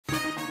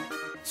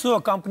So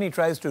a company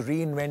tries to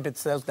reinvent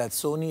itself. That's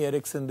Sony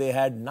Ericsson. They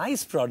had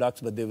nice products,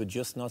 but they were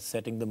just not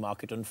setting the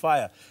market on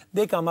fire.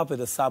 They come up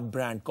with a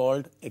sub-brand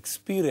called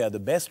Xperia. The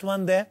best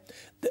one there,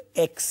 the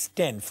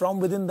X10. From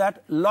within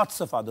that,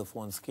 lots of other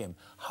phones came.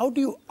 How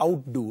do you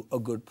outdo a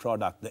good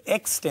product? The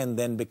X10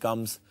 then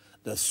becomes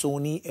the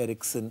Sony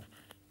Ericsson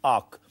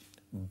Arc.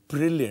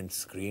 Brilliant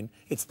screen.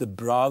 It's the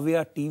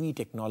Bravia TV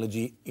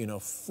technology in a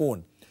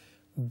phone.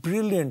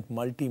 Brilliant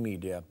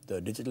multimedia,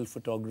 the digital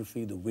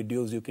photography, the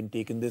videos you can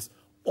take in this,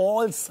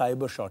 all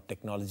cybershot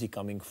technology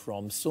coming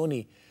from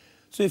Sony.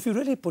 So if you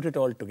really put it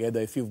all together,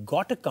 if you've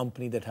got a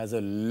company that has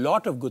a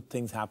lot of good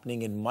things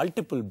happening in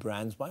multiple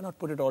brands, why not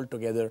put it all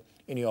together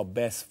in your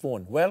best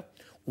phone? Well,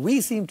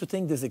 we seem to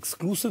think this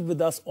exclusive with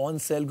us on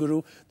Cell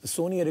Guru. The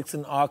Sony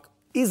Ericsson Arc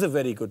is a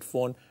very good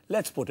phone.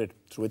 Let's put it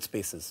through its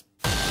paces.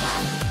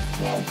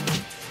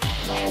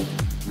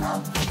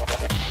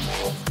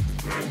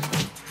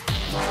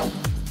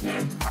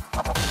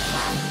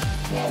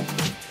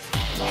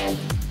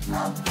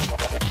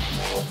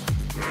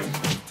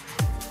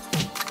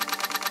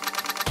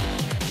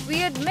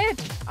 We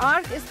admit,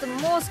 Arc is the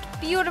most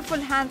beautiful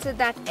handset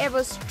that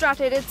ever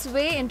strutted its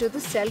way into the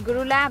Cell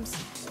Guru labs.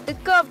 The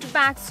curved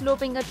back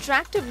sloping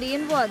attractively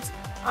inwards,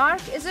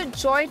 Arc is a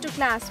joy to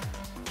clasp.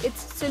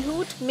 Its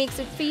silhouette makes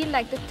it feel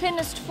like the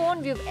thinnest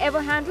phone we've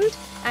ever handled,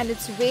 and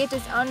its weight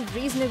is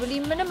unreasonably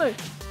minimal.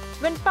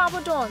 When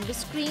powered on, the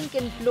screen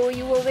can blow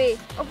you away.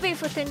 A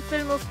wafer-thin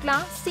film of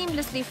glass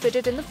seamlessly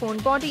fitted in the phone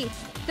body.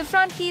 The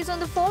front keys on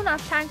the phone are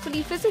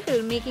thankfully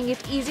physical, making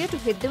it easier to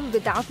hit them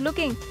without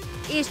looking.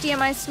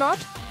 HDMI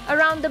slot.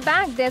 Around the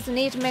back, there's an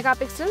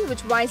 8-megapixel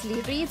which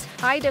wisely reads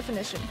high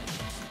definition.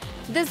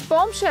 This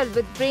bombshell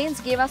with brains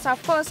gave us our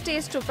first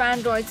taste of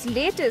Android's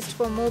latest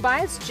for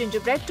mobiles,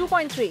 Gingerbread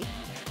 2.3.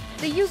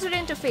 The user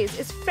interface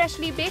is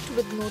freshly baked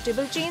with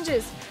notable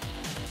changes.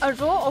 A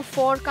row of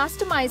 4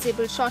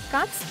 customizable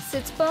shortcuts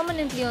sits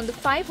permanently on the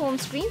 5 home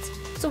screens,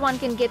 so one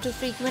can get to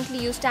frequently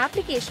used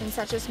applications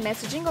such as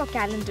messaging or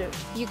calendar.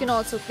 You can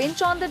also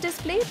pinch on the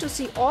display to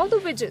see all the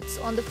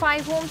widgets on the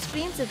 5 home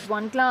screens at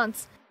one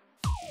glance,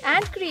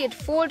 and create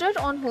folder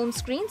on home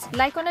screens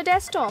like on a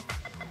desktop.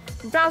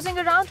 Browsing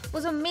around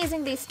was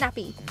amazingly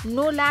snappy,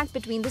 no lag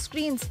between the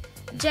screens.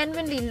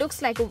 Genuinely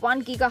looks like a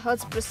 1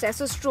 GHz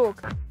processor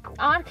stroke.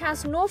 Arc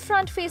has no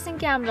front-facing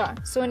camera.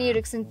 Sony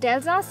Ericsson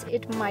tells us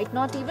it might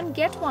not even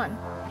get one.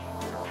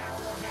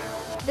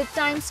 The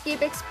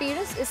timescape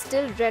experience is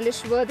still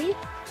relish-worthy,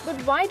 but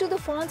why do the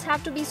fonts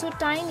have to be so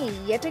tiny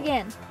yet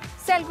again?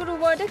 Cell Guru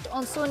verdict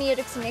on Sony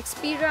Ericsson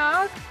Xperia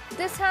Arc.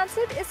 This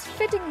handset is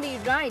fittingly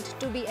right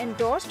to be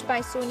endorsed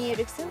by Sony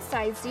Ericsson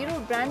Size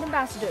 0 brand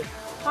ambassador.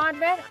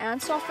 Hardware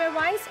and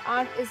software-wise,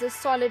 Arc is a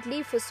solid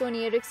leap for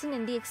Sony Ericsson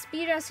in the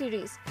Xperia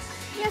series.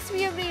 Yes,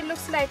 we agree it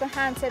looks like a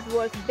handset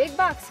worth big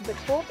bucks, but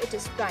hope it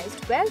is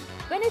priced well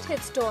when it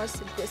hits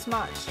stores this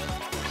March.